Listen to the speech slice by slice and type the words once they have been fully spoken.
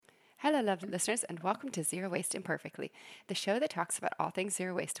Hello, lovely listeners, and welcome to Zero Waste Imperfectly, the show that talks about all things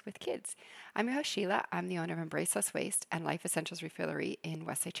zero waste with kids. I'm your host, Sheila. I'm the owner of Embrace Less Waste and Life Essentials Refillery in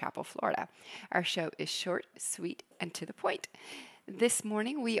Westlake Chapel, Florida. Our show is short, sweet, and to the point. This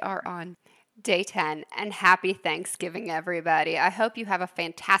morning, we are on Day 10, and happy Thanksgiving, everybody. I hope you have a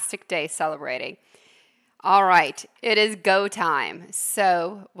fantastic day celebrating. All right, it is go time.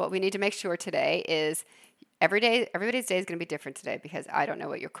 So, what we need to make sure today is everybody's day is going to be different today because I don't know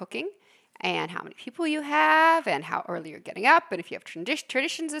what you're cooking and how many people you have and how early you're getting up and if you have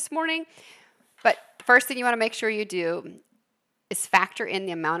traditions this morning. But the first thing you want to make sure you do is factor in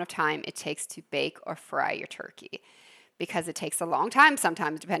the amount of time it takes to bake or fry your turkey, because it takes a long time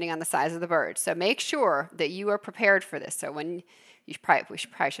sometimes depending on the size of the bird. So make sure that you are prepared for this. So we probably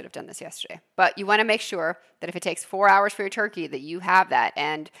should have done this yesterday. But you want to make sure that if it takes 4 hours for your turkey, that you have that.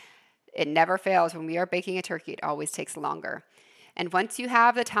 And it never fails. When we are baking a turkey, it always takes longer. And once you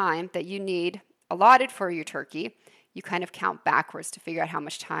have the time that you need allotted for your turkey, you kind of count backwards to figure out how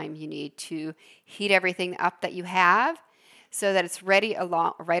much time you need to heat everything up that you have so that it's ready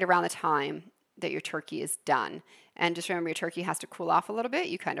right around the time that your turkey is done. And just remember, your turkey has to cool off a little bit.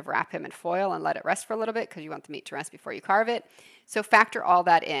 You kind of wrap him in foil and let it rest for a little bit because you want the meat to rest before you carve it. So factor all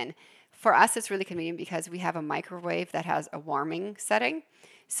that in. For us, it's really convenient because we have a microwave that has a warming setting.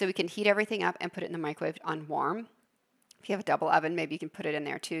 So we can heat everything up and put it in the microwave on warm. If you have a double oven, maybe you can put it in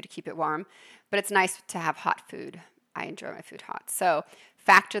there too to keep it warm. But it's nice to have hot food. I enjoy my food hot. So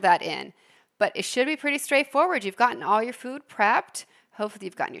factor that in. But it should be pretty straightforward. You've gotten all your food prepped. Hopefully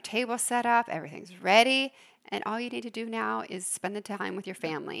you've gotten your table set up. Everything's ready. And all you need to do now is spend the time with your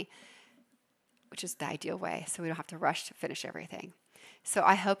family, which is the ideal way, so we don't have to rush to finish everything. So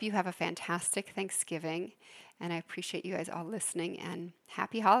I hope you have a fantastic Thanksgiving, and I appreciate you guys all listening, and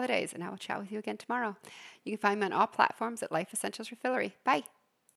happy holidays, and I will chat with you again tomorrow. You can find me on all platforms at Life Essentials Refillery. Bye.